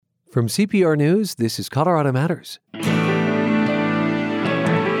From CPR News, this is Colorado Matters.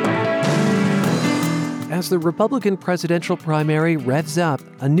 As the Republican presidential primary revs up,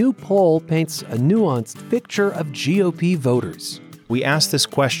 a new poll paints a nuanced picture of GOP voters. We asked this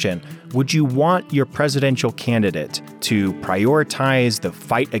question: would you want your presidential candidate to prioritize the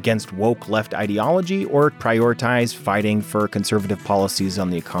fight against woke left ideology or prioritize fighting for conservative policies on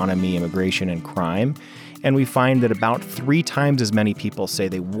the economy, immigration, and crime? And we find that about 3 times as many people say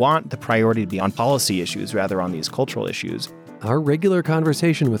they want the priority to be on policy issues rather on these cultural issues. Our regular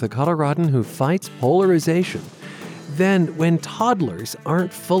conversation with a Coloradan who fights polarization. Then, when toddlers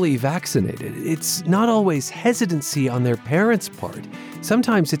aren't fully vaccinated, it's not always hesitancy on their parents' part.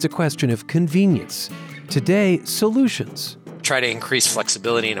 Sometimes it's a question of convenience. Today, solutions. Try to increase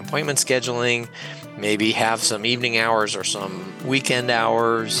flexibility in appointment scheduling, maybe have some evening hours or some weekend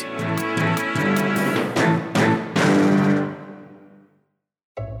hours.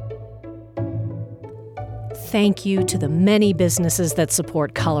 Thank you to the many businesses that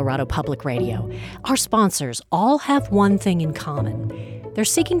support Colorado Public Radio. Our sponsors all have one thing in common. They're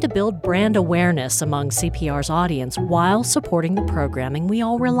seeking to build brand awareness among CPR's audience while supporting the programming we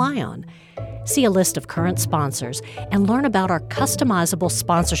all rely on. See a list of current sponsors and learn about our customizable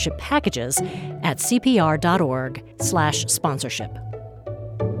sponsorship packages at cpr.org/sponsorship.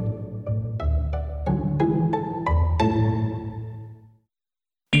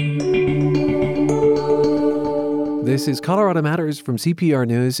 This is Colorado Matters from CPR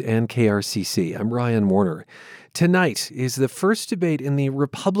News and KRCC. I'm Ryan Warner. Tonight is the first debate in the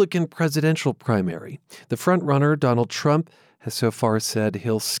Republican presidential primary. The frontrunner, Donald Trump, has so far said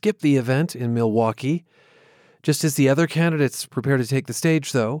he'll skip the event in Milwaukee. Just as the other candidates prepare to take the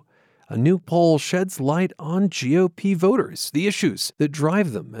stage, though, a new poll sheds light on GOP voters, the issues that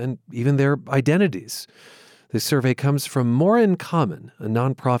drive them, and even their identities. This survey comes from More in Common, a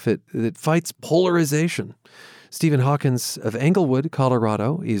nonprofit that fights polarization. Stephen Hawkins of Englewood,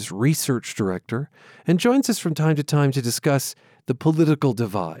 Colorado, is research director and joins us from time to discuss the political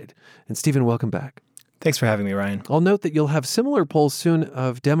divide. And Stephen, welcome back. Thanks for having me, Ryan. I'll note that you'll have similar polls soon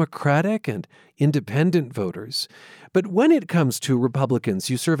of Democratic and independent voters. But when it comes to Republicans,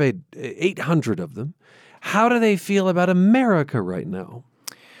 you surveyed 800 of them. How do they feel about America right now?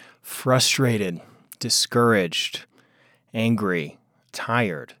 Frustrated, discouraged, angry,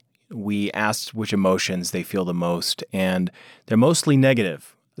 tired. We asked which emotions they feel the most, and they're mostly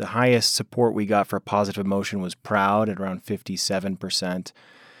negative. The highest support we got for positive emotion was proud at around 57%,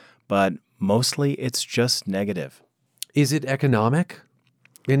 but mostly it's just negative. Is it economic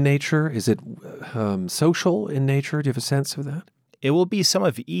in nature? Is it social in nature? Do you have a sense of that? It will be some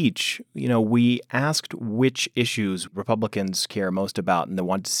of each. We asked which issues Republicans care most about and they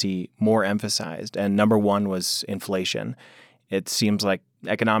want to see more emphasized, and number one was inflation. It seems like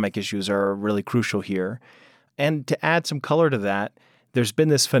economic issues are really crucial here. And to add some color to that, there's been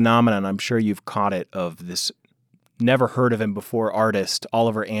this phenomenon, I'm sure you've caught it, of this never heard of him before artist,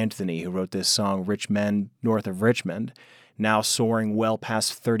 Oliver Anthony, who wrote this song, Rich Men North of Richmond, now soaring well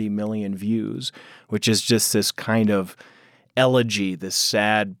past 30 million views, which is just this kind of elegy, this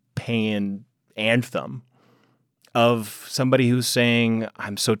sad paean anthem of somebody who's saying,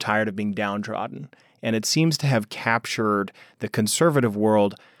 I'm so tired of being downtrodden. And it seems to have captured the conservative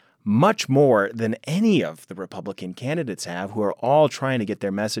world much more than any of the Republican candidates have, who are all trying to get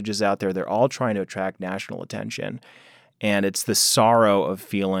their messages out there. They're all trying to attract national attention. And it's the sorrow of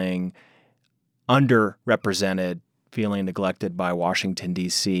feeling underrepresented, feeling neglected by Washington,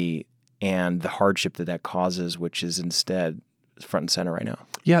 D.C., and the hardship that causes, which is instead front and center right now.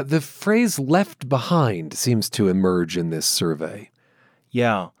 Yeah, the phrase left behind seems to emerge in this survey.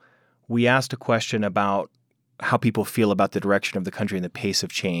 Yeah. We asked a question about how people feel about the direction of the country and the pace of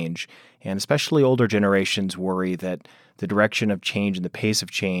change. And especially older generations worry that the direction of change and the pace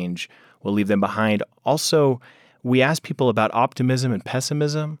of change will leave them behind. Also, we asked people about optimism and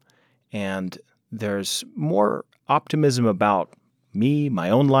pessimism. And there's more optimism about me, my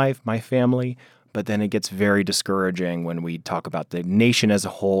own life, my family. But then it gets very discouraging when we talk about the nation as a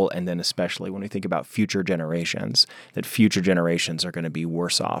whole, and then especially when we think about future generations, that future generations are going to be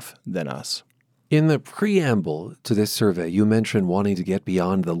worse off than us. In the preamble to this survey, you mentioned wanting to get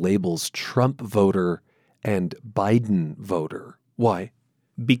beyond the labels Trump voter and Biden voter. Why?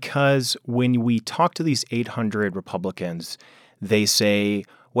 Because when we talk to these 800 Republicans, they say,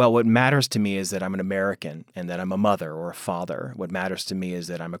 Well, what matters to me is that I'm an American and that I'm a mother or a father. What matters to me is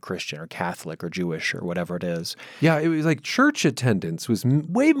that I'm a Christian or Catholic or Jewish or whatever it is. Yeah, it was like church attendance was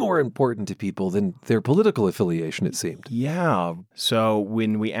way more important to people than their political affiliation, it seemed. Yeah. So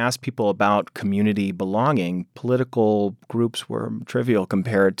when we asked people about community belonging, political groups were trivial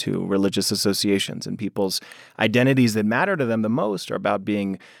compared to religious associations, and people's identities that matter to them the most are about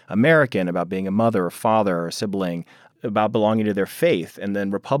being American, about being a mother or father or sibling, about belonging to their faith. And then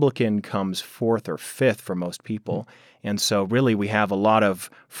Republican comes fourth or fifth for most people. And so really we have a lot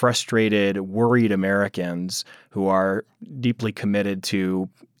of frustrated, worried Americans who are deeply committed to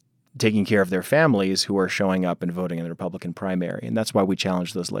taking care of their families who are showing up and voting in the Republican primary. And that's why we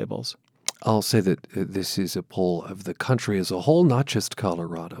challenge those labels. I'll say that this is a poll of the country as a whole, not just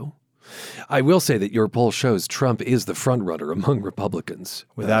Colorado. I will say that your poll shows Trump is the frontrunner among Republicans.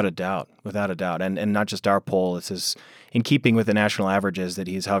 Without a doubt. And not just our poll. This is in keeping with the national averages that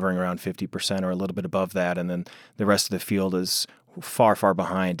he's hovering around 50% or a little bit above that. And then the rest of the field is far, far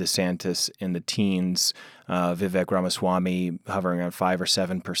behind. DeSantis in the teens, Vivek Ramaswamy hovering around 5 or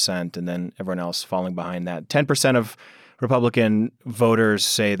 7%, and then everyone else falling behind that. 10% of Republican voters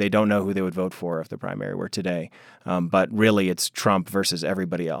say they don't know who they would vote for if the primary were today. But really, it's Trump versus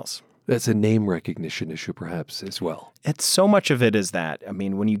everybody else. That's a name recognition issue, perhaps, as well. It's so much of it is that. I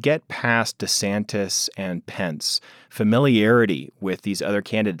mean, when you get past DeSantis and Pence, familiarity with these other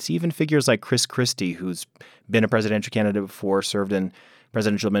candidates, even figures like Chris Christie, who's been a presidential candidate before, served in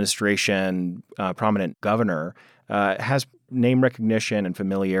presidential administration, prominent governor, has name recognition and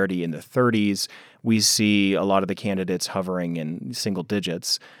familiarity in the 30s. We see a lot of the candidates hovering in single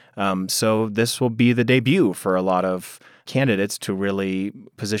digits. So this will be the debut for a lot of candidates to really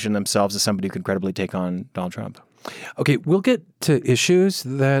position themselves as somebody who can credibly take on Donald Trump. Okay, we'll get to issues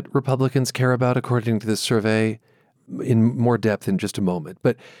that Republicans care about according to this survey in more depth in just a moment.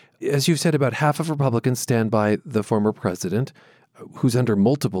 But as you've said, about half of Republicans stand by the former president, who's under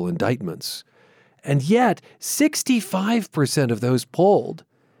multiple indictments. And yet, 65% of those polled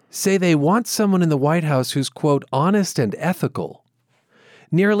say they want someone in the White House who's, quote, honest and ethical.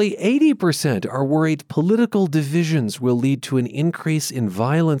 Nearly 80% are worried political divisions will lead to an increase in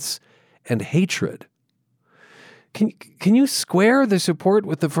violence and hatred. Can you square the support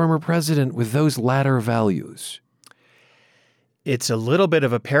with the former president with those latter values? It's a little bit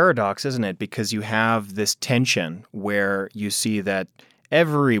of a paradox, isn't it? Because you have this tension where you see that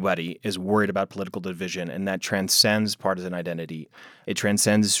everybody is worried about political division, and that transcends partisan identity. It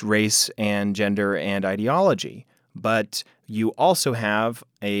transcends race and gender and ideology. But you also have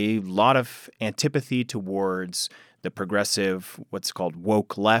a lot of antipathy towards the progressive, what's called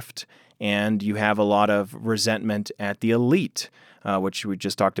woke left, and you have a lot of resentment at the elite, which we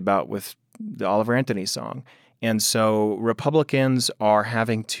just talked about with the Oliver Anthony song. And so Republicans are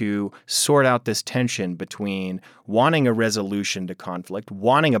having to sort out this tension between wanting a resolution to conflict,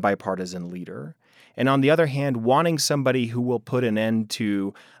 wanting a bipartisan leader, and on the other hand, wanting somebody who will put an end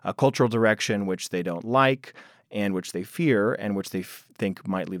to a cultural direction which they don't like and which they fear and which they think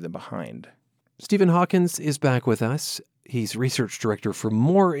might leave them behind. Stephen Hawkins is back with us. He's research director for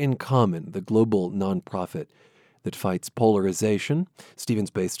More in Common, the global nonprofit that fights polarization. Stephen's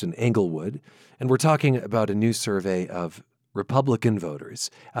based in Englewood, and we're talking about a new survey of Republican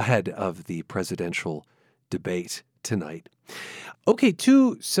voters ahead of the presidential debate tonight. Okay,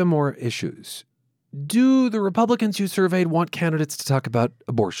 to some more issues. Do the Republicans you surveyed want candidates to talk about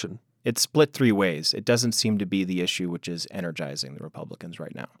abortion? It's split three ways. It doesn't seem to be the issue which is energizing the Republicans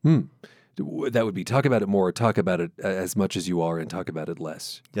right now. That would be talk about it more, talk about it as much as you are, and talk about it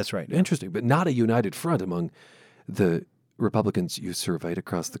less. That's right. Interesting, but not a united front among the Republicans you surveyed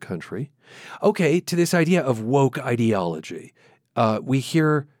across the country. Okay, to this idea of woke ideology. We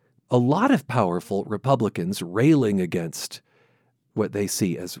hear a lot of powerful Republicans railing against what they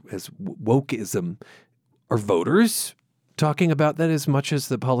see as wokeism. Are voters talking about that as much as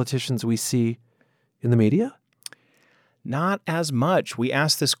the politicians we see in the media? Not as much. We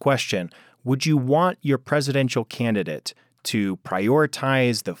asked this question, would you want your presidential candidate to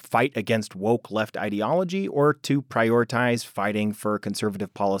prioritize the fight against woke left ideology or to prioritize fighting for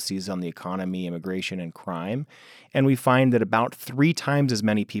conservative policies on the economy, immigration, and crime? And we find that about 3 times as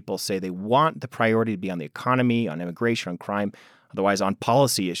many people say they want the priority to be on the economy, on immigration, on crime, otherwise on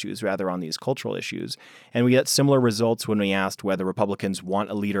policy issues rather on these cultural issues. And we get similar results when we asked whether Republicans want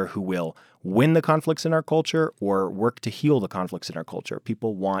a leader who will win the conflicts in our culture or work to heal the conflicts in our culture.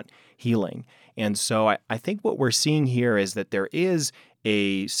 People want healing. And so I think what we're seeing here is that there is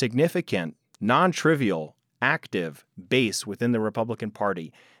a significant, non-trivial, active base within the Republican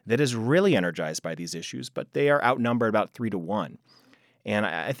Party that is really energized by these issues, but they are outnumbered about 3-1. And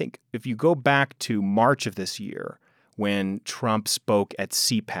I think if you go back to March of this year, when Trump spoke at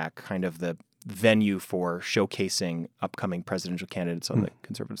CPAC, kind of the venue for showcasing upcoming presidential candidates on the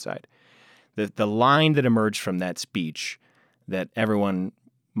conservative side, the line that emerged from that speech that everyone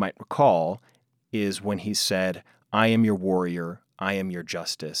might recall is when he said, "I am your warrior, I am your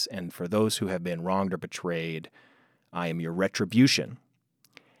justice, and for those who have been wronged or betrayed, I am your retribution."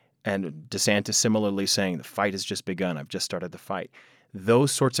 And DeSantis similarly saying, "The fight has just begun, I've just started the fight."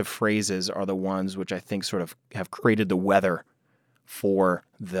 Those sorts of phrases are the ones which I think sort of have created the weather for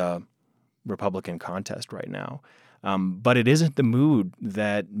the Republican contest right now. But it isn't the mood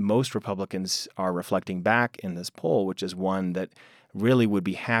that most Republicans are reflecting back in this poll, which is one that really would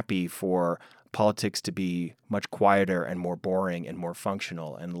be happy for politics to be much quieter and more boring and more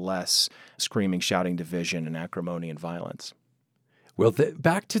functional and less screaming, shouting division and acrimony and violence. Well,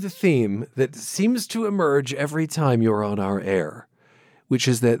 back to the theme that seems to emerge every time you're on our air, which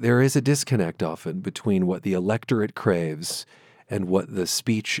is that there is a disconnect often between what the electorate craves and what the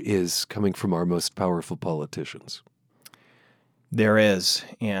speech is coming from our most powerful politicians. There is,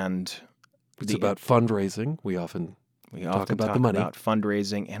 and it's about fundraising. We often talk about the money, about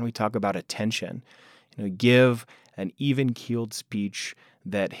fundraising, and we talk about attention. Give an even-keeled speech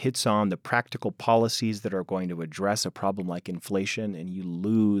that hits on the practical policies that are going to address a problem like inflation, and you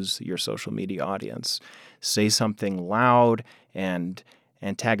lose your social media audience. Say something loud and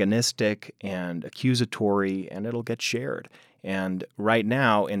antagonistic and accusatory, and it'll get shared. And right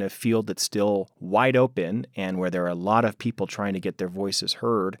now, in a field that's still wide open and where there are a lot of people trying to get their voices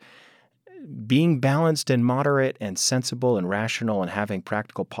heard, being balanced and moderate and sensible and rational and having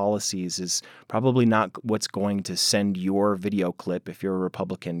practical policies is probably not what's going to send your video clip, if you're a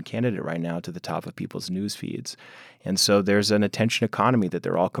Republican candidate right now, to the top of people's news feeds. And so there's an attention economy that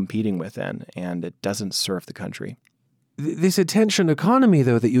they're all competing within, and it doesn't serve the country. This attention economy,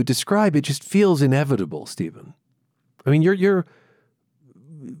 though, that you describe, it just feels inevitable, Stephen. I mean, your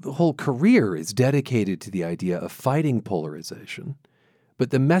whole career is dedicated to the idea of fighting polarization,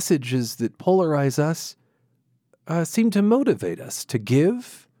 but the messages that polarize us seem to motivate us to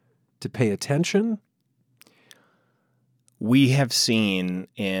give, to pay attention. We have seen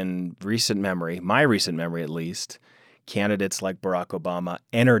in recent memory, my recent memory at least, candidates like Barack Obama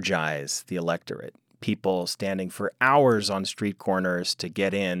energize the electorate. People standing for hours on street corners to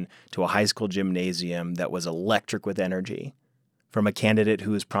get in to a high school gymnasium that was electric with energy from a candidate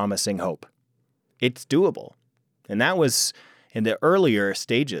who is promising hope. It's doable. And that was in the earlier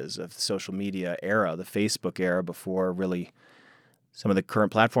stages of the social media era, the Facebook era, before really some of the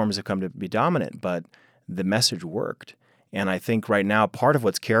current platforms have come to be dominant, but the message worked. And I think right now part of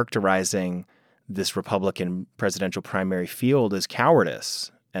what's characterizing this Republican presidential primary field is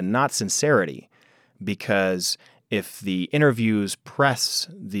cowardice and not sincerity. Because if the interviews press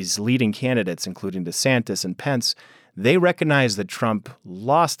these leading candidates, including DeSantis and Pence, they recognize that Trump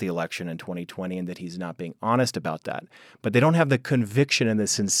lost the election in 2020 and that he's not being honest about that. But they don't have the conviction and the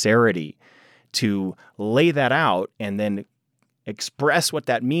sincerity to lay that out and then express what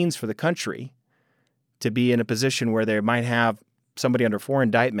that means for the country, to be in a position where they might have somebody under 4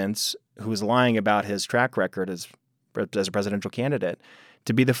 indictments who's lying about his track record as a presidential candidate,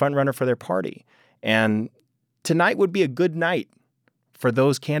 to be the front runner for their party. And tonight would be a good night for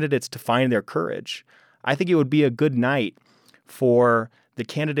those candidates to find their courage. I think it would be a good night for the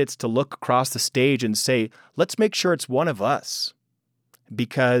candidates to look across the stage and say, let's make sure it's one of us.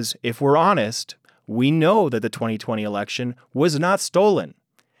 Because if we're honest, we know that the 2020 election was not stolen.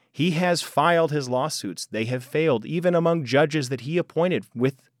 He has filed his lawsuits. They have failed, even among judges that he appointed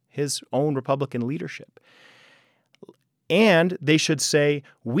with his own Republican leadership. And they should say,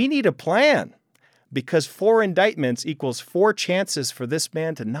 we need a plan. Because 4 indictments equals 4 chances for this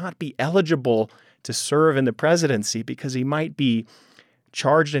man to not be eligible to serve in the presidency because he might be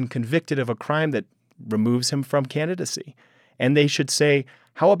charged and convicted of a crime that removes him from candidacy. And they should say,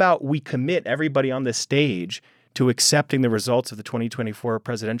 how about we commit everybody on this stage to accepting the results of the 2024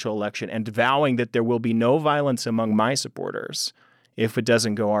 presidential election and vowing that there will be no violence among my supporters if it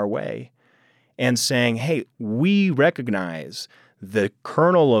doesn't go our way, and saying, hey, we recognize the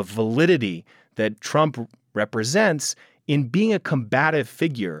kernel of validity that Trump represents in being a combative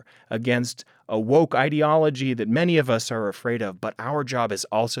figure against a woke ideology that many of us are afraid of. But our job is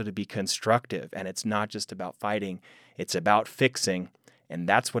also to be constructive. And it's not just about fighting. It's about fixing. And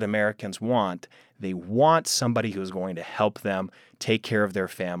that's what Americans want. They want somebody who's going to help them take care of their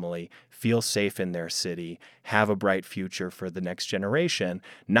family, feel safe in their city, have a bright future for the next generation,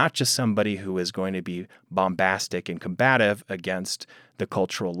 not just somebody who is going to be bombastic and combative against the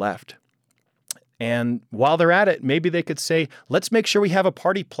cultural left. And while they're at it, maybe they could say, let's make sure we have a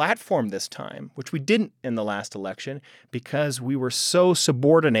party platform this time, which we didn't in the last election because we were so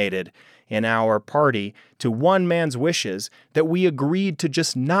subordinated in our party to one man's wishes that we agreed to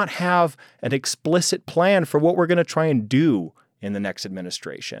just not have an explicit plan for what we're going to try and do in the next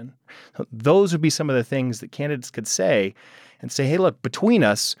administration. Those would be some of the things that candidates could say and say, hey, look, between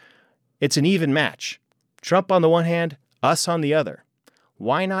us, it's an even match. Trump on the one hand, us on the other.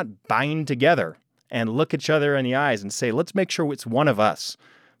 Why not bind together and look each other in the eyes and say, let's make sure it's one of us,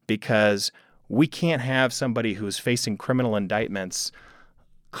 because we can't have somebody who's facing criminal indictments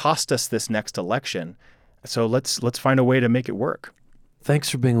cost us this next election. So let's find a way to make it work. Thanks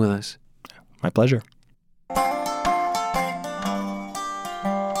for being with us. My pleasure.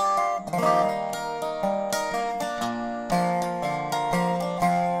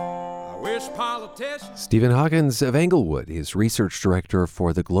 Stephen Hawkins of Englewood is research director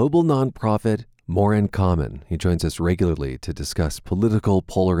for the global nonprofit More in Common. He joins us regularly to discuss political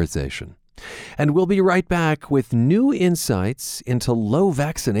polarization. And we'll be right back with new insights into low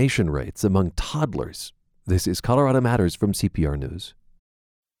vaccination rates among toddlers. This is Colorado Matters from CPR News.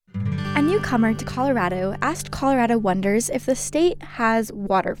 A newcomer to Colorado asked Colorado Wonders if the state has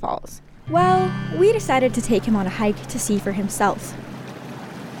waterfalls. Well, we decided to take him on a hike to see for himself.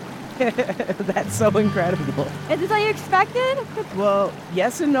 That's so incredible. Is this what you expected? Well,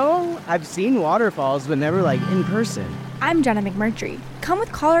 yes and no. I've seen waterfalls, but never in person. I'm Jenna McMurtry. Come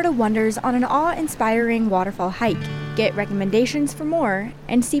with Colorado Wonders on an awe-inspiring waterfall hike. Get recommendations for more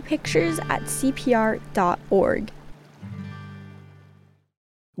and see pictures at cpr.org.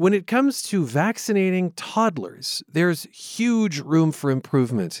 When it comes to vaccinating toddlers, there's huge room for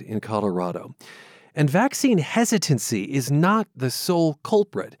improvement in Colorado. And vaccine hesitancy is not the sole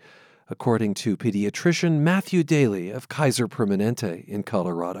culprit, according to pediatrician Matthew Daly of Kaiser Permanente in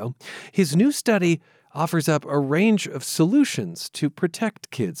Colorado. His new study offers up a range of solutions to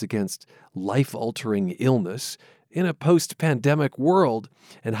protect kids against life-altering illness in a post-pandemic world.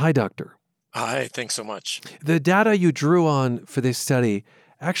 And hi, Doctor. Hi, thanks so much. The data you drew on for this study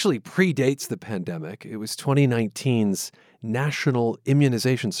actually predates the pandemic. It was 2019's National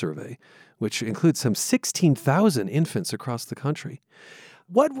Immunization Survey, which includes some 16,000 infants across the country.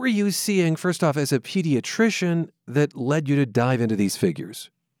 What were you seeing, first off, as a pediatrician that led you to dive into these figures?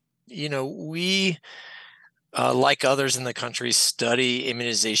 You know, we, like others in the country, study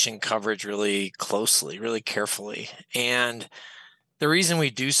immunization coverage really closely, really carefully. And the reason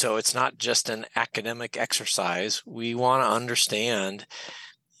we do so, it's not just an academic exercise. We want to understand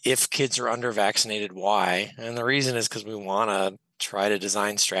if kids are under-vaccinated, why. And the reason is because we want to try to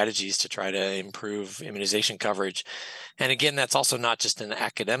design strategies to try to improve immunization coverage. And again, that's also not just an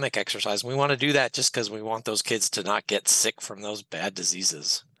academic exercise. We want to do that just because we want those kids to not get sick from those bad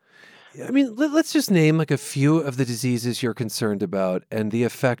diseases. I mean, let's just name a few of the diseases you're concerned about and the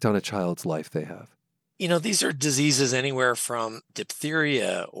effect on a child's life they have. You know, these are diseases anywhere from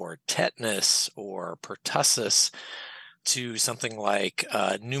diphtheria or tetanus or pertussis to something like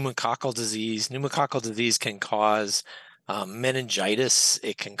pneumococcal disease. Pneumococcal disease can cause meningitis.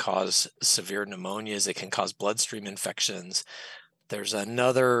 It can cause severe pneumonias. It can cause bloodstream infections. There's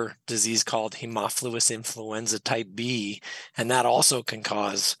another disease called Haemophilus influenza type B, and that also can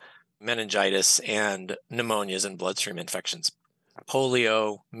cause meningitis and pneumonias and bloodstream infections.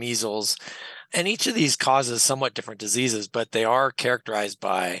 Polio, measles, and each of these causes somewhat different diseases, but they are characterized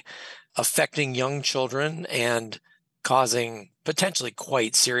by affecting young children and causing potentially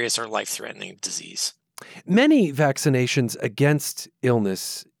quite serious or life-threatening disease. Many vaccinations against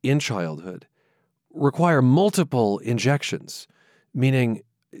illness in childhood require multiple injections, meaning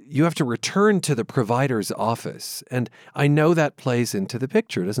you have to return to the provider's office. And I know that plays into the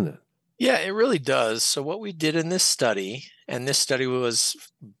picture, doesn't it? Yeah, it really does. So what we did in this study, and this study was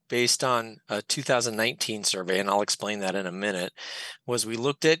based on a 2019 survey, and I'll explain that in a minute, was we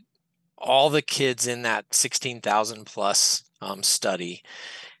looked at all the kids in that 16,000 plus study.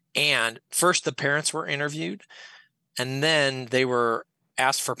 And first, the parents were interviewed, and then they were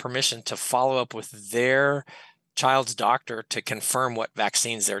asked for permission to follow up with their child's doctor to confirm what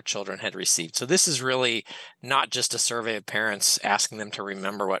vaccines their children had received. So this is really not just a survey of parents asking them to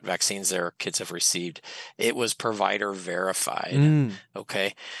remember what vaccines their kids have received. It was provider verified.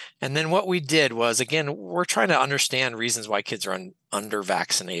 Okay. And then what we did was, again, we're trying to understand reasons why kids are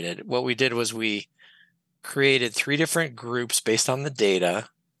under-vaccinated. What we did was we created 3 different groups based on the data.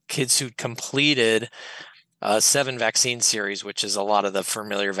 Kids who completed 7 vaccine series, which is a lot of the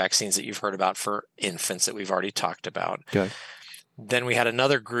familiar vaccines that you've heard about for infants that we've already talked about. Okay. Then we had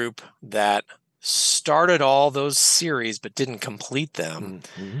another group that started all those series but didn't complete them.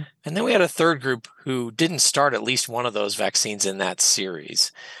 Mm-hmm. And then we had a third group who didn't start at least one of those vaccines in that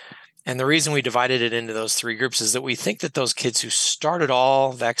series. And the reason we divided it into those three groups is that we think that those kids who started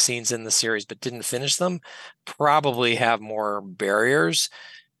all vaccines in the series but didn't finish them probably have more barriers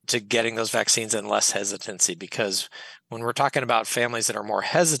to getting those vaccines and less hesitancy, because when we're talking about families that are more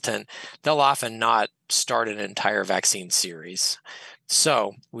hesitant, they'll often not start an entire vaccine series.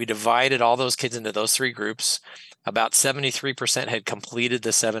 So we divided all those kids into those three groups. About 73% had completed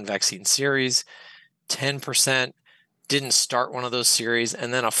the 7 vaccine series, 10% didn't start one of those series,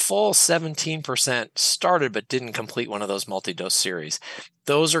 and then a full 17% started but didn't complete one of those multi-dose series.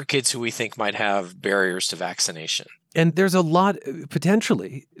 Those are kids who we think might have barriers to vaccination. And there's a lot,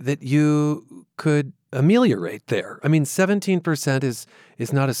 potentially, that you could ameliorate there. I mean, 17%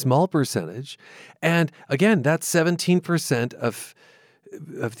 is not a small percentage. And again, that's 17% of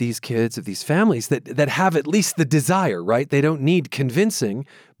these kids, of these families that have at least the desire, right? They don't need convincing,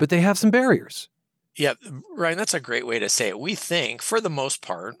 but they have some barriers. Yeah, Ryan, that's a great way to say it. We think, for the most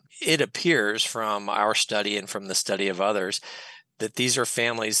part, it appears from our study and from the study of others that these are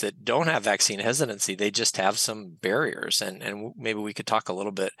families that don't have vaccine hesitancy. They just have some barriers. And maybe we could talk a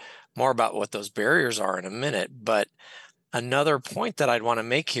little bit more about what those barriers are in a minute. But another point that I'd want to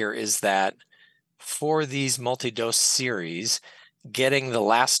make here is that for these multi-dose series, getting the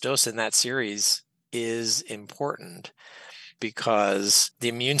last dose in that series is important, because the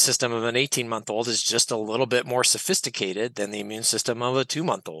immune system of an 18-month-old is just a little bit more sophisticated than the immune system of a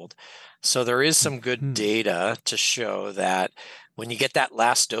 2-month-old. So there is some good data to show that when you get that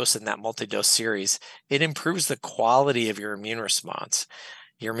last dose in that multi-dose series, it improves the quality of your immune response.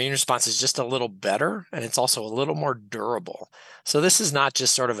 Your immune response is just a little better, and it's also a little more durable. So this is not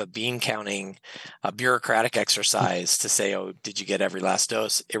just sort of a bean counting, a bureaucratic exercise to say, oh, did you get every last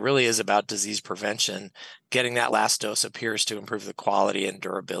dose? It really is about disease prevention. Getting that last dose appears to improve the quality and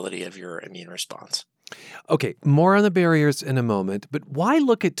durability of your immune response. Okay, more on the barriers in a moment, but why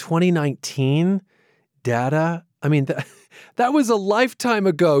look at 2019 data? I mean, that was a lifetime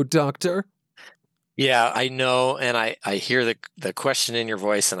ago, Doctor. Yeah, I know, and I hear the question in your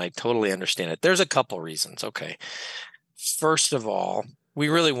voice, and I totally understand it. There's a couple reasons. Okay. First of all, we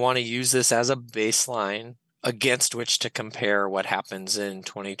really want to use this as a baseline against which to compare what happens in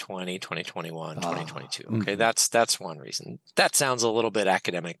 2020, 2021, 2022. Okay, that's one reason. That sounds a little bit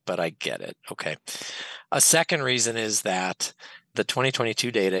academic, but I get it. Okay. A second reason is that the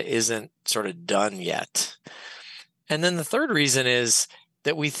 2022 data isn't sort of done yet. And then the third reason is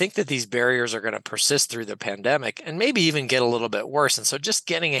that we think that these barriers are going to persist through the pandemic and maybe even get a little bit worse. And so just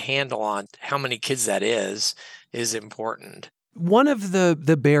getting a handle on how many kids that is important. One of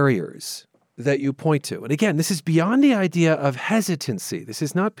the barriers that you point to, and again, this is beyond the idea of hesitancy. This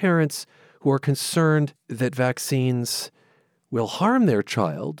is not parents who are concerned that vaccines will harm their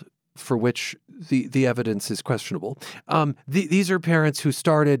child, for which the evidence is questionable. These are parents who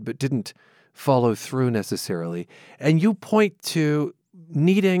started but didn't follow through necessarily. And you point to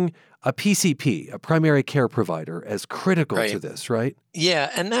needing a PCP, a primary care provider, as critical to this, right?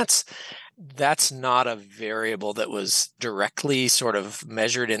 Yeah, and that's not a variable that was directly sort of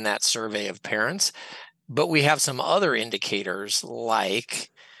measured in that survey of parents, but we have some other indicators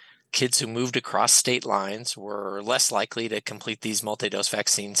like kids who moved across state lines were less likely to complete these multi-dose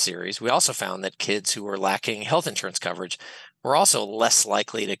vaccine series. We also found that kids who were lacking health insurance coverage were also less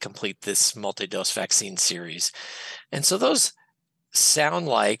likely to complete this multi-dose vaccine series. And so those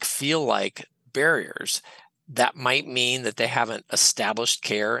feel like barriers. That might mean that they haven't established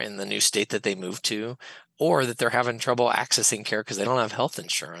care in the new state that they moved to, or that they're having trouble accessing care because they don't have health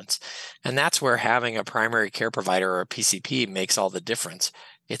insurance. And that's where having a primary care provider or a PCP makes all the difference.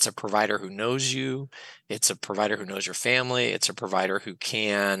 It's a provider who knows you. It's a provider who knows your family. It's a provider who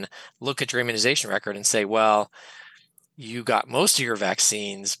can look at your immunization record and say, well, you got most of your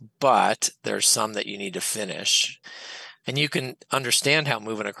vaccines, but there's some that you need to finish. And you can understand how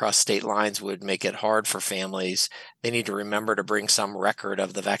moving across state lines would make it hard for families. They need to remember to bring some record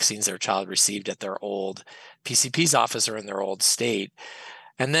of the vaccines their child received at their old PCP's office or in their old state.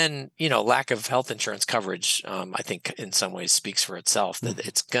 And then, lack of health insurance coverage, I think in some ways speaks for itself, that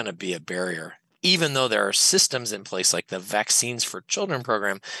it's going to be a barrier. Even though there are systems in place like the Vaccines for Children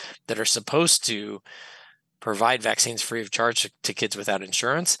program that are supposed to provide vaccines free of charge to kids without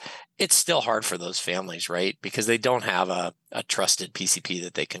insurance, it's still hard for those families, right? Because they don't have a trusted PCP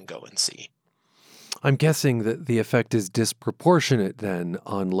that they can go and see. I'm guessing that the effect is disproportionate then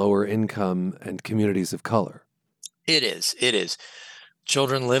on lower income and communities of color. It is.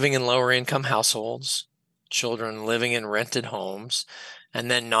 Children living in lower income households, children living in rented homes, And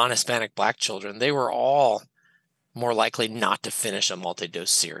then non-Hispanic Black children, they were all more likely not to finish a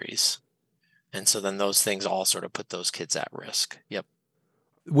multi-dose series. And so then those things all sort of put those kids at risk. Yep.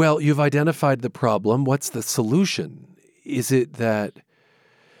 Well, you've identified the problem. What's the solution? Is it that,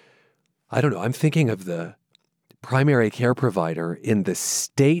 I don't know, I'm thinking of the primary care provider in the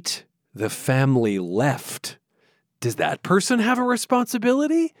state the family left. Does that person have a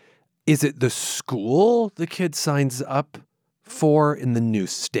responsibility? Is it the school the kid signs up for in the new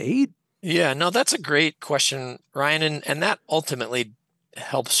state? Yeah, no, that's a great question, Ryan. And that ultimately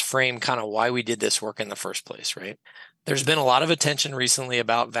helps frame kind of why we did this work in the first place, right? There's been a lot of attention recently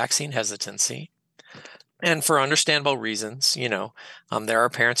about vaccine hesitancy. And for understandable reasons, there are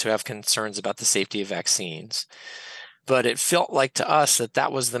parents who have concerns about the safety of vaccines. But it felt like to us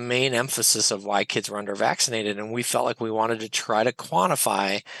that was the main emphasis of why kids were under-vaccinated. And we felt like we wanted to try to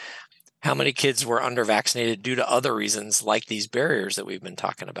quantify how many kids were under-vaccinated due to other reasons like these barriers that we've been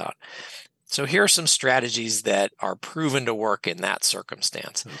talking about. So here are some strategies that are proven to work in that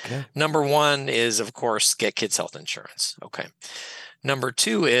circumstance. Okay. Number one is, of course, get kids health insurance. Okay. Number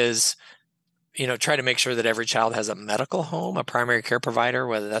two is, try to make sure that every child has a medical home, a primary care provider,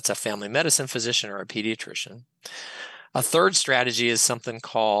 whether that's a family medicine physician or a pediatrician. A third strategy is something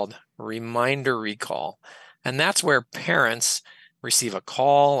called reminder recall. And that's where parents receive a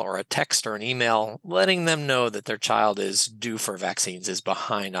call or a text or an email letting them know that their child is due for vaccines, is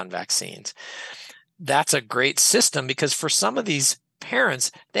behind on vaccines. That's a great system because for some of these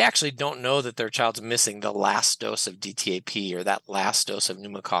parents, they actually don't know that their child's missing the last dose of DTaP or that last dose of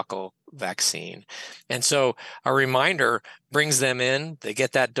pneumococcal vaccine. And so a reminder brings them in, they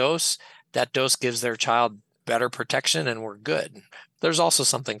get that dose gives their child better protection, and we're good. There's also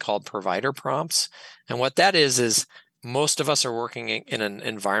something called provider prompts. And what that is most of us are working in an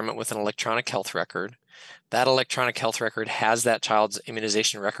environment with an electronic health record. That electronic health record has that child's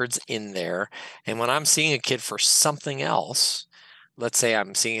immunization records in there. And when I'm seeing a kid for something else, let's say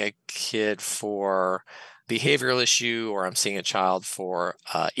I'm seeing a kid for behavioral issue, or I'm seeing a child for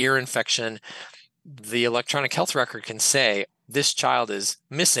ear infection, the electronic health record can say, this child is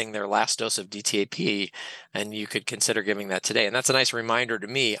missing their last dose of DTaP, and you could consider giving that today. And that's a nice reminder to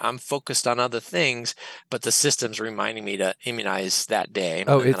me. I'm focused on other things, but the system's reminding me to immunize that day.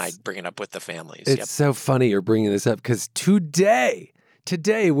 And then I bring it up with the families. It's so funny you're bringing this up because today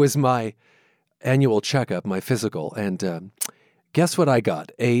was my annual checkup, my physical, and guess what I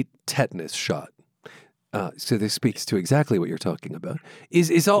got? A tetanus shot. So this speaks to exactly what you're talking about.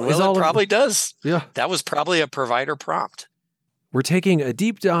 It probably does. Yeah. That was probably a provider prompt. We're taking a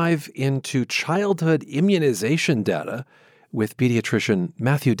deep dive into childhood immunization data with pediatrician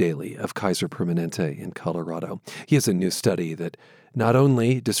Matthew Daly of Kaiser Permanente in Colorado. He has a new study that not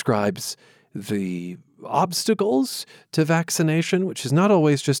only describes the obstacles to vaccination, which is not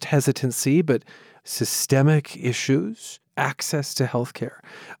always just hesitancy, but systemic issues, access to healthcare,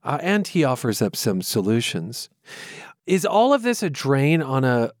 and he offers up some solutions. Is all of this a drain on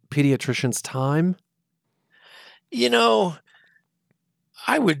a pediatrician's time?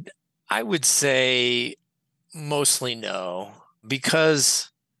 I would say mostly no,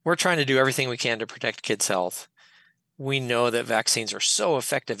 because we're trying to do everything we can to protect kids' health. We know that vaccines are so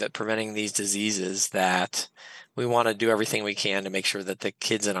effective at preventing these diseases that we want to do everything we can to make sure that the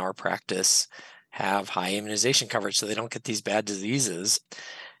kids in our practice have high immunization coverage so they don't get these bad diseases.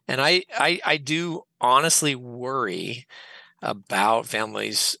 And I do honestly worry about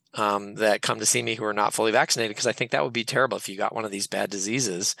families that come to see me who are not fully vaccinated, because I think that would be terrible if you got one of these bad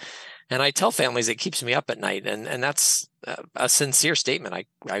diseases. And I tell families it keeps me up at night. And that's a sincere statement.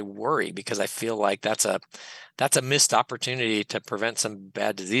 I worry because I feel like that's a missed opportunity to prevent some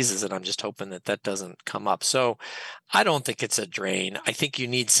bad diseases. And I'm just hoping that doesn't come up. So I don't think it's a drain. I think you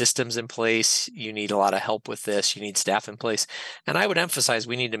need systems in place. You need a lot of help with this. You need staff in place. And I would emphasize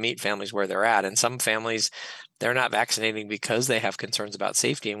we need to meet families where they're at. And some families, they're not vaccinating because they have concerns about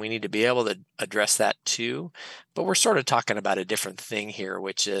safety, and we need to be able to address that too. But we're sort of talking about a different thing here,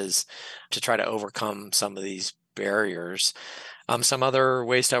 which is to try to overcome some of these barriers. Some other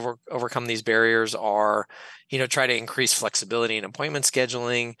ways to overcome these barriers are, try to increase flexibility in appointment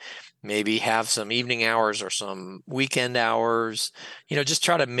scheduling, maybe have some evening hours or some weekend hours, just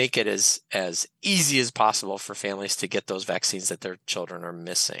try to make it as easy as possible for families to get those vaccines that their children are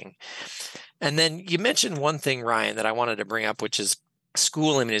missing. And then you mentioned one thing, Ryan, that I wanted to bring up, which is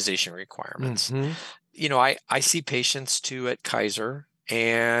school immunization requirements. Mm-hmm. I see patients too at Kaiser,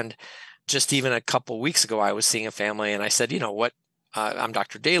 and just even a couple weeks ago, I was seeing a family and I said, I'm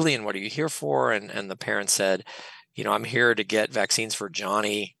Dr. Daly, and what are you here for? And the parent said, I'm here to get vaccines for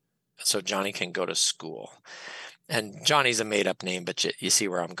Johnny so Johnny can go to school. And Johnny's a made-up name, but you see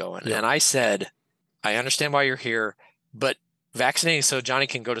where I'm going. Yeah. And I said, I understand why you're here, but vaccinating so Johnny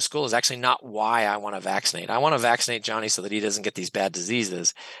can go to school is actually not why I want to vaccinate. I want to vaccinate Johnny so that he doesn't get these bad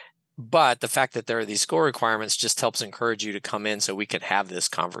diseases. But the fact that there are these school requirements just helps encourage you to come in so we can have this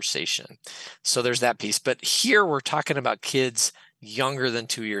conversation. So there's that piece. But here we're talking about kids younger than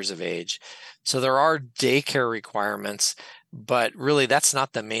 2 years of age. So there are daycare requirements, but really that's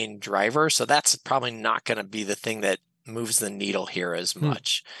not the main driver. So that's probably not going to be the thing that moves the needle here as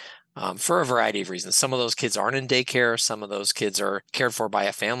much. For a variety of reasons. Some of those kids aren't in daycare. Some of those kids are cared for by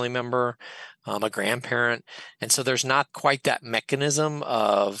a family member, a grandparent. And so there's not quite that mechanism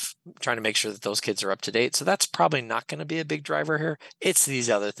of trying to make sure that those kids are up to date. So that's probably not going to be a big driver here. It's these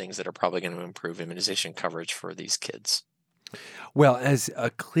other things that are probably going to improve immunization coverage for these kids. Well, as a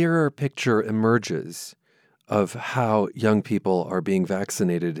clearer picture emerges of how young people are being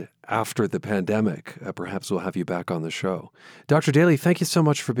vaccinated after the pandemic, perhaps we'll have you back on the show. Dr. Daly, thank you so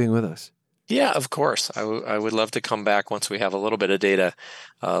much for being with us. Yeah, of course. I would love to come back once we have a little bit of data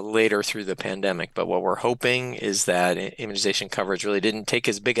later through the pandemic. But what we're hoping is that immunization coverage really didn't take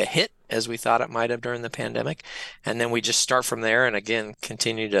as big a hit as we thought it might have during the pandemic. And then we just start from there and, again,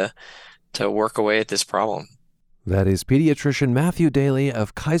 continue to work away at this problem. That is pediatrician Matthew Daly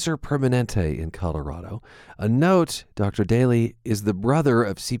of Kaiser Permanente in Colorado. A note, Dr. Daly is the brother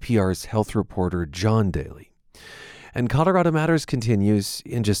of CPR's health reporter John Daly. And Colorado Matters continues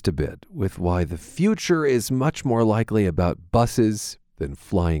in just a bit with why the future is much more likely about buses than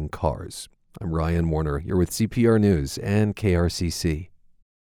flying cars. I'm Ryan Warner. You're with CPR News and KRCC.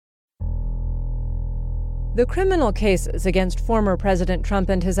 The criminal cases against former President Trump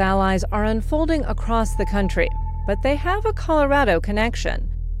and his allies are unfolding across the country, but they have a Colorado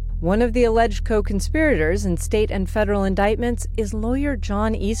connection. One of the alleged co-conspirators in state and federal indictments is lawyer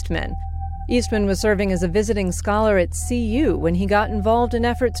John Eastman. Eastman was serving as a visiting scholar at CU when he got involved in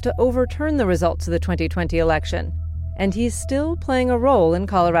efforts to overturn the results of the 2020 election. And he's still playing a role in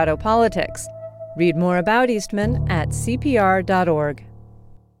Colorado politics. Read more about Eastman at cpr.org.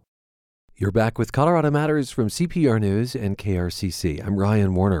 You're back with Colorado Matters from CPR News and KRCC. I'm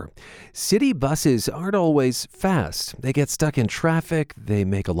Ryan Warner. City buses aren't always fast. They get stuck in traffic. They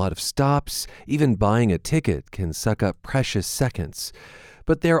make a lot of stops. Even buying a ticket can suck up precious seconds.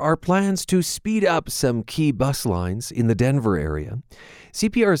 But there are plans to speed up some key bus lines in the Denver area.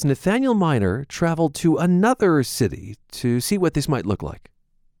 CPR's Nathaniel Miner traveled to another city to see what this might look like.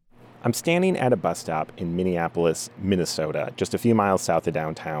 I'm standing at a bus stop in Minneapolis, Minnesota, just a few miles south of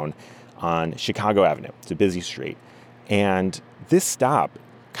downtown on Chicago Avenue. It's a busy street. And this stop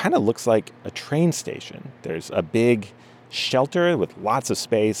kind of looks like a train station. There's a big shelter with lots of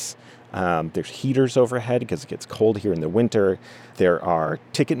space. There's heaters overhead because it gets cold here in the winter. There are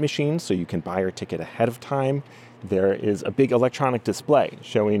ticket machines so you can buy your ticket ahead of time. There is a big electronic display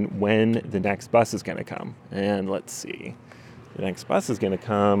showing when the next bus is going to come. And let's see. The next bus is going to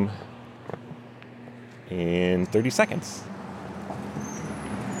come in 30 seconds.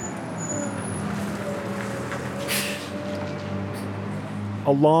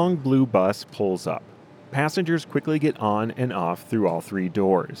 A long blue bus pulls up. Passengers quickly get on and off through all three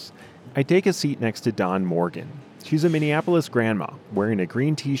doors. I take a seat next to Dawn Morgan. She's a Minneapolis grandma wearing a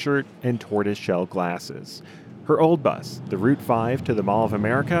green t-shirt and tortoiseshell glasses. Her old bus, the Route 5 to the Mall of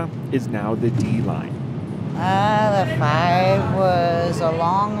America, is now the D line. The 5 was a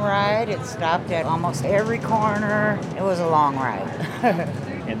long ride. It stopped at almost every corner. It was a long ride.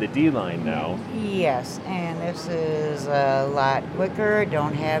 And the D line now. Yes, and this is a lot quicker,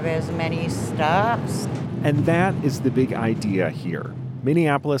 don't have as many stops. And that is the big idea here.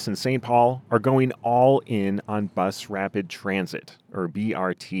 Minneapolis and St. Paul are going all in on bus rapid transit, or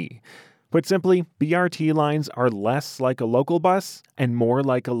BRT. Put simply, BRT lines are less like a local bus and more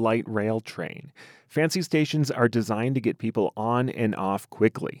like a light rail train. Fancy stations are designed to get people on and off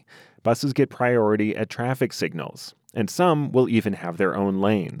quickly. Buses get priority at traffic signals, and some will even have their own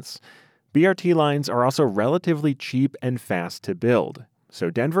lanes. BRT lines are also relatively cheap and fast to build, so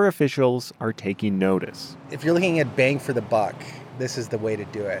Denver officials are taking notice. If you're looking at bang for the buck, this is the way to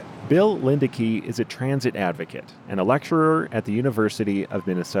do it. Bill Lindeke is a transit advocate and a lecturer at the University of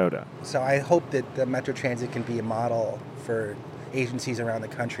Minnesota. So I hope that the Metro Transit can be a model for agencies around the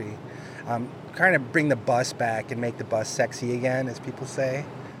country. Kind of bring the bus back and make the bus sexy again, as people say.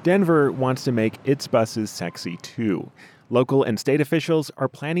 Denver wants to make its buses sexy too. Local and state officials are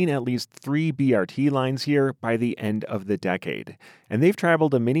planning at least 3 BRT lines here by the end of the decade. And they've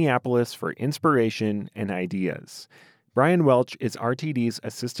traveled to Minneapolis for inspiration and ideas. Brian Welch is RTD's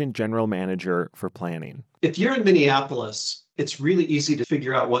Assistant General Manager for Planning. If you're in Minneapolis it's really easy to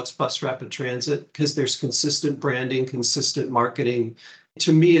figure out what's bus rapid transit because there's consistent branding, consistent marketing.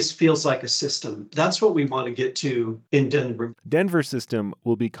 To me, it feels like a system. That's what we want to get to in Denver. Denver's system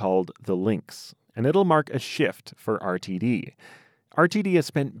will be called the Lynx, and it'll mark a shift for RTD. RTD has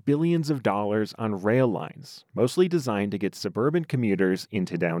spent billions of dollars on rail lines, mostly designed to get suburban commuters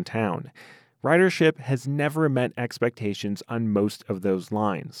into downtown. Ridership has never met expectations on most of those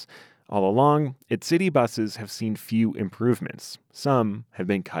lines. All along, its city buses have seen few improvements. Some have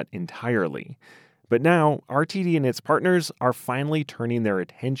been cut entirely. But now, RTD and its partners are finally turning their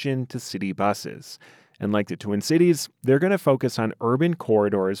attention to city buses. And like the Twin Cities, they're going to focus on urban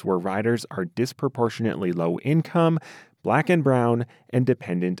corridors where riders are disproportionately low income, Black and brown, and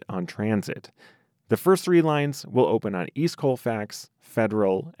dependent on transit. The first 3 lines will open on East Colfax,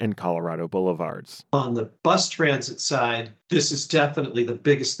 Federal, and Colorado Boulevards. On the bus transit side, this is definitely the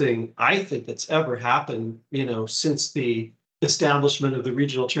biggest thing I think that's ever happened, since the establishment of the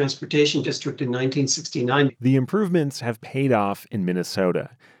Regional Transportation District in 1969. The improvements have paid off in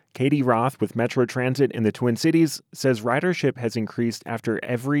Minnesota. Katie Roth with Metro Transit in the Twin Cities says ridership has increased after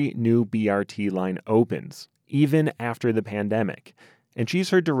every new BRT line opens, even after the pandemic. And she's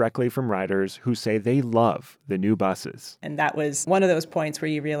heard directly from riders who say they love the new buses. And that was one of those points where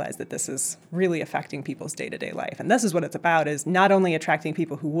you realize that this is really affecting people's day-to-day life. And this is what it's about, is not only attracting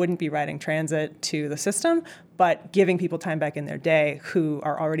people who wouldn't be riding transit to the system, but giving people time back in their day who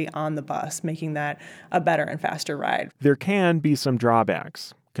are already on the bus, making that a better and faster ride. There can be some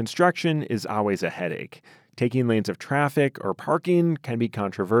drawbacks. Construction is always a headache. Taking lanes of traffic or parking can be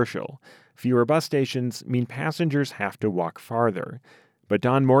controversial. Fewer bus stations mean passengers have to walk farther. But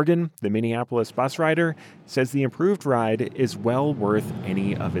Don Morgan, the Minneapolis bus rider, says the improved ride is well worth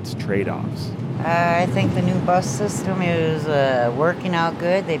any of its trade-offs. I think the new bus system is working out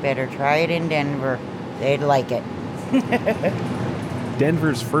good. They better try it in Denver. They'd like it.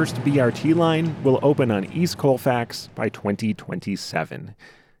 Denver's first BRT line will open on East Colfax by 2027.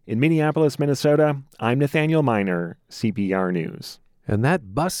 In Minneapolis, Minnesota, I'm Nathaniel Miner, CPR News. And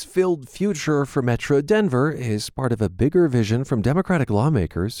that bus-filled future for Metro Denver is part of a bigger vision from Democratic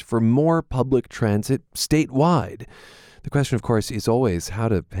lawmakers for more public transit statewide. The question, of course, is always how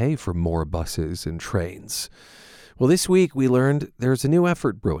to pay for more buses and trains. Well, this week we learned there's a new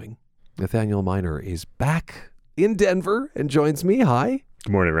effort brewing. Nathaniel Miner is back in Denver and joins me. Hi.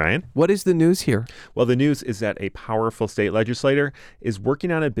 Good morning, Ryan. What is the news here? Well, the news is that a powerful state legislator is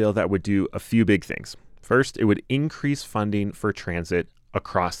working on a bill that would do a few big things. First, it would increase funding for transit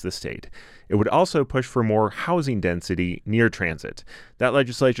across the state. It would also push for more housing density near transit. That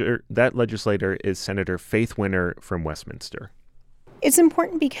legislator is Senator Faith Winter from Westminster. It's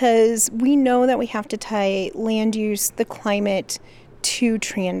important because we know that we have to tie land use, the climate, to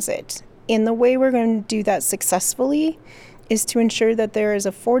transit. And the way we're going to do that successfully is to ensure that there is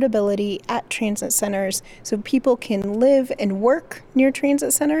affordability at transit centers so people can live and work near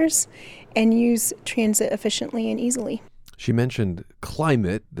transit centers and use transit efficiently and easily. She mentioned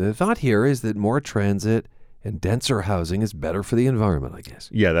climate. The thought here is that more transit and denser housing is better for the environment, I guess.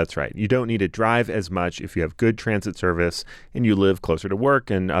 Yeah, that's right. You don't need to drive as much if you have good transit service and you live closer to work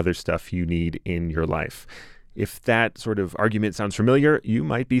and other stuff you need in your life. If that sort of argument sounds familiar, you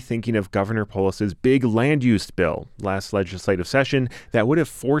might be thinking of Governor Polis's big land use bill last legislative session that would have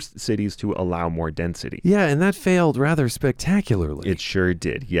forced cities to allow more density. Yeah, and that failed rather spectacularly. It sure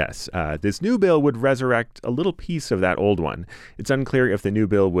did, yes. This new bill would resurrect a little piece of that old one. It's unclear if the new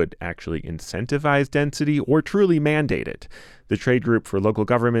bill would actually incentivize density or truly mandate it. The trade group for local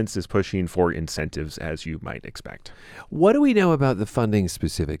governments is pushing for incentives, as you might expect. What do we know about the funding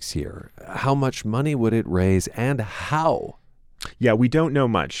specifics here? How much money would it raise and how? Yeah, we don't know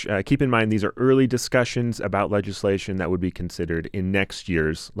much. Keep in mind, these are early discussions about legislation that would be considered in next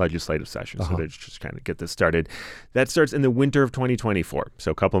year's legislative session. So they're just kind of get this started. That starts in the winter of 2024,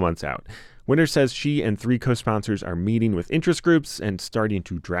 so a couple months out. Winter says she and 3 co-sponsors are meeting with interest groups and starting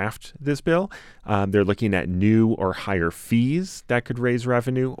to draft this bill. They're looking at new or higher fees that could raise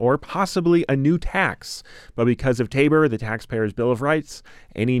revenue or possibly a new tax. But because of Tabor, the Taxpayers' Bill of Rights,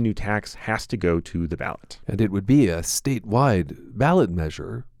 any new tax has to go to the ballot. And it would be a statewide ballot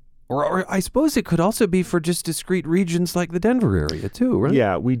measure. Or I suppose it could also be for just discrete regions like the Denver area, too, right?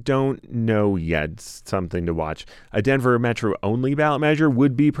 Yeah, we don't know yet. It's something to watch. A Denver Metro-only ballot measure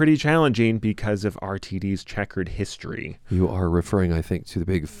would be pretty challenging because of RTD's checkered history. You are referring, I think, to the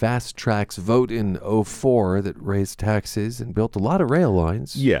big Fast Tracks vote in 2004 that raised taxes and built a lot of rail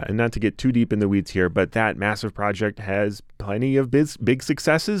lines. Yeah, and not to get too deep in the weeds here, but that massive project has plenty of big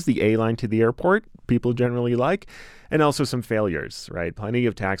successes. The A line to the airport, people generally like. And also some failures, right? Plenty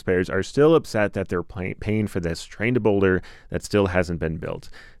of taxpayers are still upset that they're paying for this train to Boulder that still hasn't been built.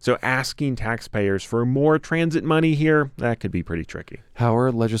 So asking taxpayers for more transit money here, that could be pretty tricky. How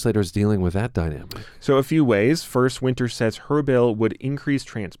are legislators dealing with that dynamic? So a few ways. First, Winter says her bill would increase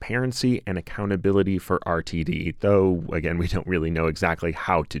transparency and accountability for RTD, though, again, we don't really know exactly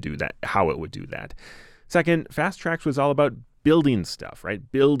how to do that, how it would do that. Second, Fast Tracks was all about building stuff,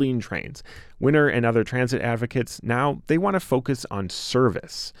 right? Building trains. Winter and other transit advocates, now they want to focus on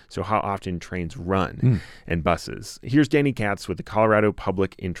service. So how often trains run and buses. Here's Danny Katz with the Colorado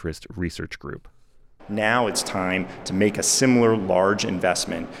Public Interest Research Group. Now it's time to make a similar large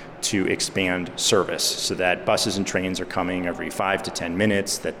investment to expand service so that buses and trains are coming every 5 to 10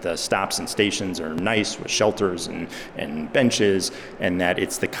 minutes, that the stops and stations are nice with shelters and benches, and that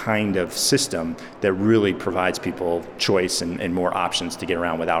it's the kind of system that really provides people choice and more options to get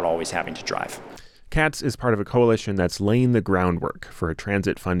around without always having to drive. Katz is part of a coalition that's laying the groundwork for a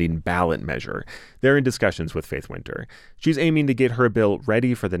transit funding ballot measure. They're in discussions with Faith Winter. She's aiming to get her bill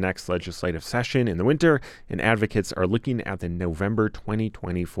ready for the next legislative session in the winter, and advocates are looking at the November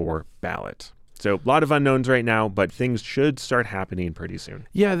 2024 ballot. So a lot of unknowns right now, but things should start happening pretty soon.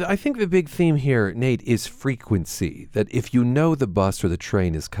 Yeah, I think the big theme here, Nate, is frequency. That if you know the bus or the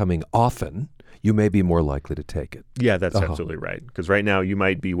train is coming often, you may be more likely to take it. Yeah, that's absolutely right. Because right now you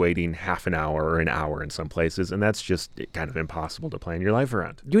might be waiting half an hour or an hour in some places, and that's just kind of impossible to plan your life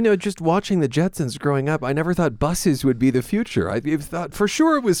around. You know, just watching the Jetsons growing up, I never thought buses would be the future. I thought for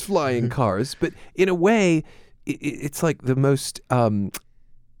sure it was flying cars, but in a way, it's like the most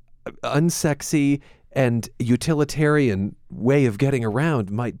unsexy and utilitarian way of getting around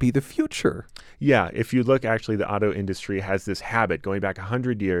might be the future. Yeah, if you look, actually, the auto industry has this habit going back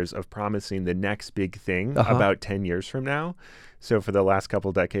 100 years of promising the next big thing about 10 years from now. So for the last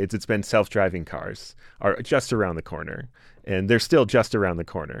couple decades, it's been self-driving cars are just around the corner, and they're still just around the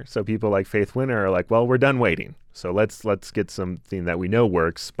corner. So people like Faith Winter are like, well, we're done waiting. So let's get something that we know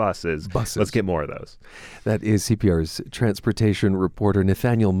works, buses. Let's get more of those. That is CPR's transportation reporter,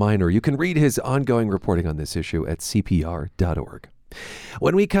 Nathaniel Miner. You can read his ongoing reporting on this issue at cpr.org.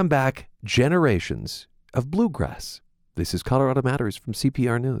 When we come back, generations of bluegrass. This is Colorado Matters from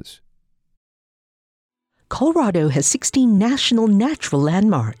CPR News. Colorado has 16 national natural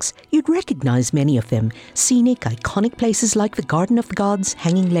landmarks. You'd recognize many of them. Scenic, iconic places like the Garden of the Gods,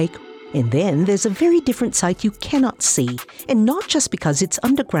 Hanging Lake. And then there's a very different site you cannot see, and not just because it's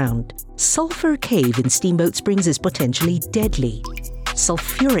underground. Sulphur Cave in Steamboat Springs is potentially deadly.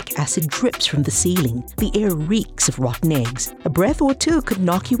 Sulfuric acid drips from the ceiling. The air reeks of rotten eggs. A breath or two could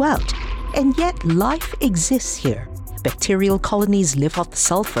knock you out. And yet life exists here. Bacterial colonies live off the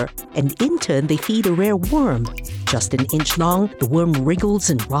sulfur, and in turn they feed a rare worm. Just an inch long, the worm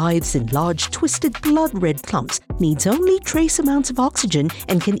wriggles and writhes in large, twisted, blood-red clumps, needs only trace amounts of oxygen,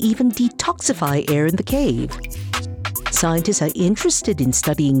 and can even detoxify air in the cave. Scientists are interested in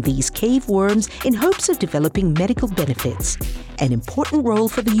studying these cave worms in hopes of developing medical benefits. An important role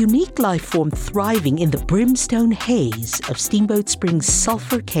for the unique life form thriving in the brimstone haze of Steamboat Springs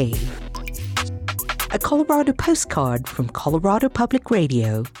Sulphur Cave. A Colorado postcard from Colorado Public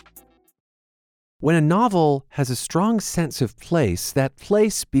Radio. When a novel has a strong sense of place, that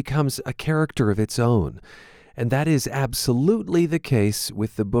place becomes a character of its own. And that is absolutely the case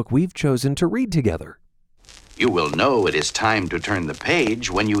with the book we've chosen to read together. You will know it is time to turn the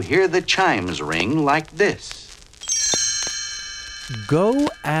page when you hear the chimes ring like this. Go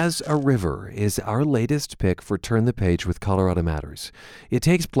as a River is our latest pick for Turn the Page with Colorado Matters. It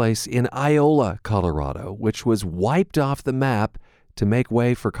takes place in Iola, Colorado, which was wiped off the map to make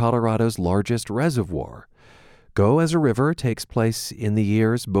way for Colorado's largest reservoir. Go as a River takes place in the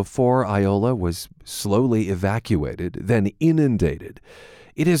years before Iola was slowly evacuated, then inundated.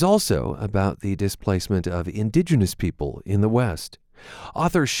 It is also about the displacement of indigenous people in the West.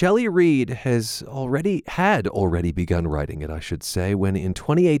 Author Shelley Reed had already begun writing it, I should say, when in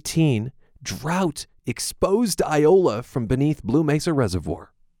 2018, drought exposed Iola from beneath Blue Mesa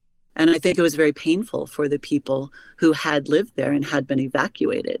Reservoir. And I think it was very painful for the people who had lived there and had been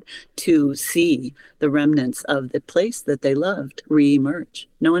evacuated to see the remnants of the place that they loved reemerge.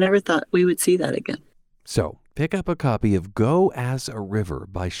 No one ever thought we would see that again. So, pick up a copy of Go as a River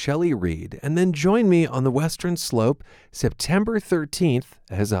by Shelley Reed, and then join me on the Western Slope September 13th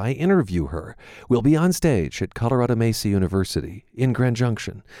as I interview her. We'll be on stage at Colorado Mesa University in Grand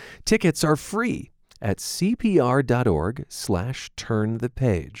Junction. Tickets are free at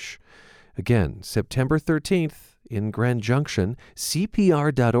cpr.org/turnthepage. Again, September 13th in Grand Junction,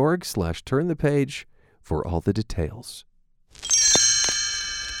 cpr.org/turnthepage for all the details.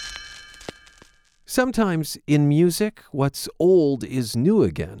 Sometimes in music, what's old is new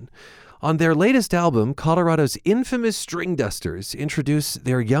again. On their latest album, Colorado's Infamous Stringdusters introduce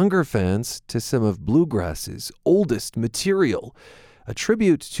their younger fans to some of bluegrass's oldest material. A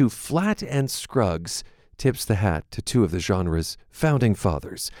tribute to Flatt and Scruggs tips the hat to two of the genre's founding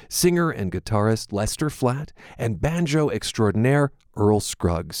fathers, singer and guitarist Lester Flatt and banjo extraordinaire Earl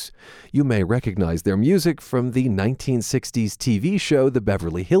Scruggs. You may recognize their music from the 1960s TV show The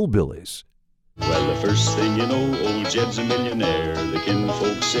Beverly Hillbillies. Well, the first thing you know, old Jed's a millionaire. The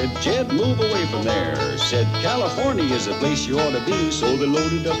kinfolk said, Jed, move away from there. Said, California is a place you ought to be. So they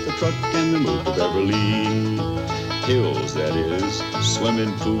loaded up the truck and they moved to Beverly Hills, that is.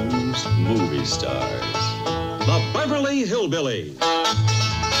 Swimming pools, movie stars. The Beverly Hillbillies.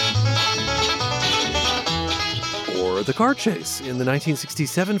 Or The Car Chase in the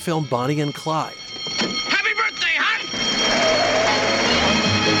 1967 film Bonnie and Clyde. Happy birthday, hon!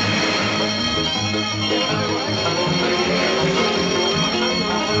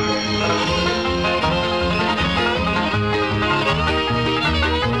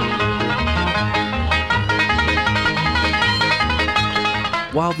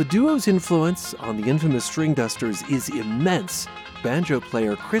 While the duo's influence on the Infamous Stringdusters is immense, banjo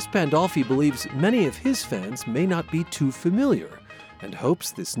player Chris Pandolfi believes many of his fans may not be too familiar and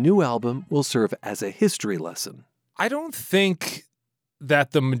hopes this new album will serve as a history lesson. I don't think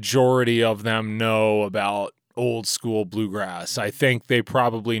that the majority of them know about old school bluegrass. I think they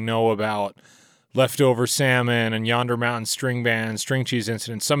probably know about Leftover Salmon and Yonder Mountain String Band, String Cheese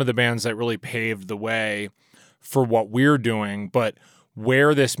Incident, some of the bands that really paved the way for what we're doing. But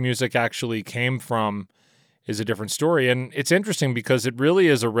where this music actually came from is a different story. And it's interesting because it really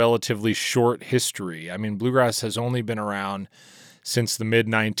is a relatively short history. I mean, bluegrass has only been around since the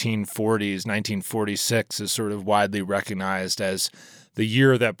mid-1940s. 1946 is sort of widely recognized as the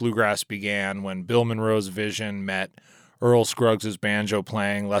year that bluegrass began, when Bill Monroe's vision met Earl Scruggs' banjo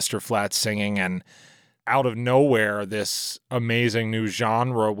playing, Lester Flatt singing, and out of nowhere, this amazing new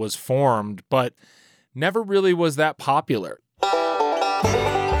genre was formed, but never really was that popular.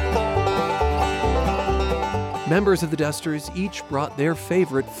 Members of the Dusters each brought their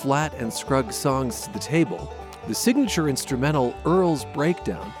favorite Flatt and Scruggs songs to the table. The signature instrumental Earl's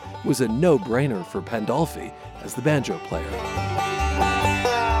Breakdown was a no-brainer for Pandolfi as the banjo player.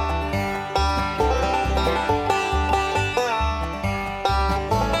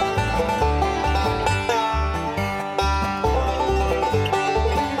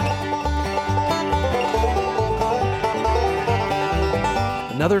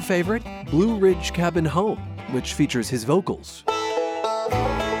 Another favorite, Blue Ridge Cabin Home, which features his vocals.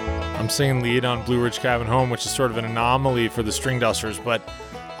 I'm singing lead on Blue Ridge Cabin Home, which is sort of an anomaly for the Stringdusters, but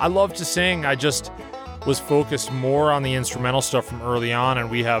I love to sing. I just was focused more on the instrumental stuff from early on, and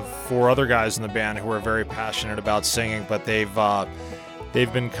we have 4 other guys in the band who are very passionate about singing, but they've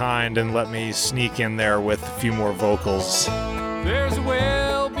been kind and let me sneak in there with a few more vocals. There's a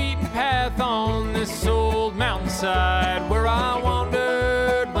well-beaten path on this old mountainside where I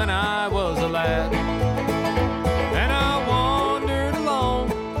wandered when I was a lad. And I wandered along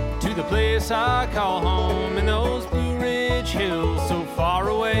to the place I call home in those Blue Ridge Hills so far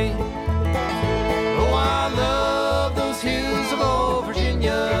away. Oh, I love those hills of old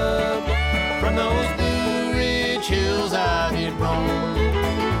Virginia. From those Blue Ridge Hills I did roam.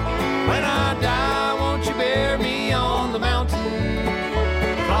 When I die, won't you bear me on the mountain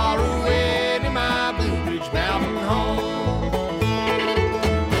far away to my Blue Ridge Mountain home?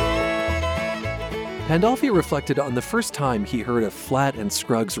 Pandolfi reflected on the first time he heard a Flatt and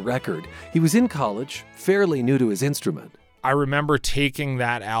Scruggs record. He was in college, fairly new to his instrument. I remember taking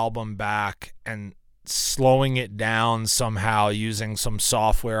that album back and slowing it down somehow using some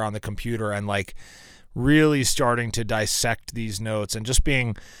software on the computer and really starting to dissect these notes and just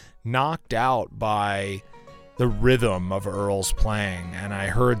being knocked out by the rhythm of Earl's playing. And I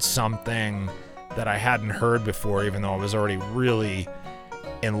heard something that I hadn't heard before, even though I was already really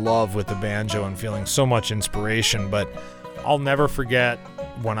in love with the banjo and feeling so much inspiration. But I'll never forget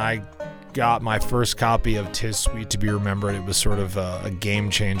when I got my first copy of 'Tis Sweet to Be Remembered. It was sort of a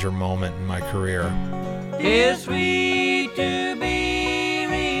game changer moment in my career. 'Tis sweet to be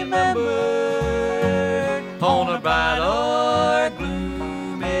remembered on a bright or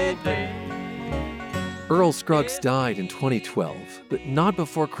gloomy day. Earl Scruggs died in 2012, but not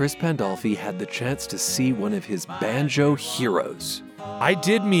before Chris Pandolfi had the chance to see one of his banjo heroes. I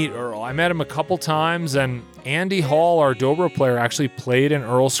did meet Earl. I met him a couple times, and Andy Hall, our dobro player, actually played in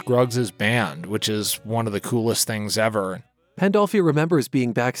Earl Scruggs' band, which is one of the coolest things ever. Pandolfi remembers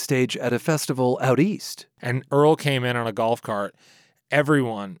being backstage at a festival out east. And Earl came in on a golf cart,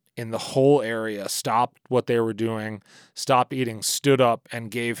 everyone in the whole area stopped what they were doing, stopped eating, stood up, and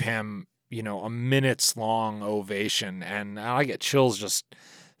gave him, a minutes-long ovation. And I get chills just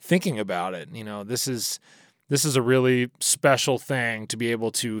thinking about it. This is a really special thing to be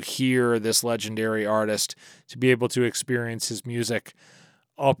able to hear this legendary artist, to be able to experience his music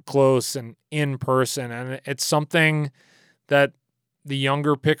up close and in person. And it's something that the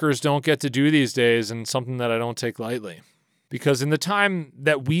younger pickers don't get to do these days, and something that I don't take lightly. Because in the time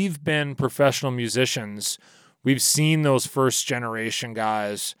that we've been professional musicians, we've seen those first generation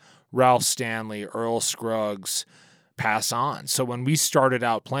guys, Ralph Stanley, Earl Scruggs, pass on. So when we started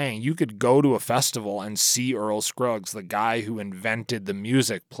out playing, you could go to a festival and see Earl Scruggs, the guy who invented the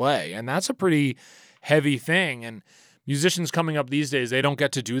music, play. And that's a pretty heavy thing. And musicians coming up these days, they don't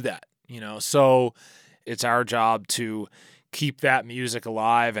get to do that, So it's our job to keep that music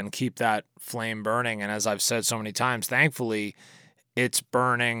alive and keep that flame burning. And as I've said so many times, thankfully, it's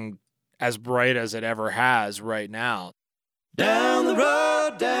burning as bright as it ever has right now. Down the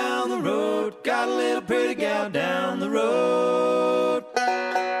road, got a little pretty gal down the road.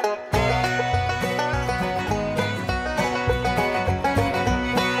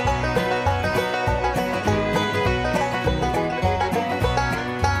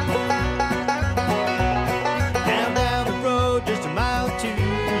 Down the road, just a mile or two,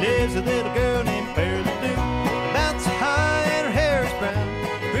 lives a little girl named Fairly Blue. Bounce high and her hair is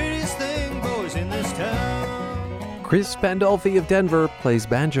brown, prettiest thing, boys, in this town. Chris Pandolfi of Denver plays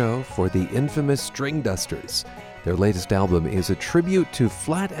banjo for the Infamous Stringdusters. Their latest album is a tribute to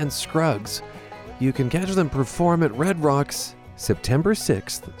Flat and Scruggs. You can catch them perform at Red Rocks September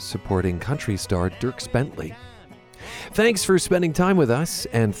 6th, supporting country star Dierks Bentley. Thanks for spending time with us,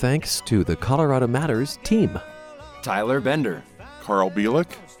 and thanks to the Colorado Matters team. Tyler Bender, Carl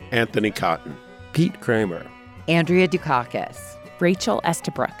Bielek, Anthony Cotton, Pete Kramer, Andrea Dukakis, Rachel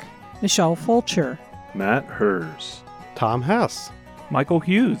Estabrook, Michelle Fulcher, Matt Hers, Tom Hess, Michael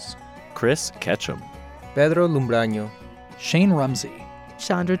Hughes, Chris Ketchum, Pedro Lumbraño, Shane Rumsey,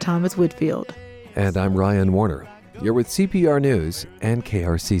 Chandra Thomas Whitfield. And I'm Ryan Warner. You're with CPR News and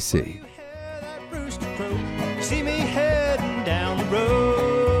KRCC.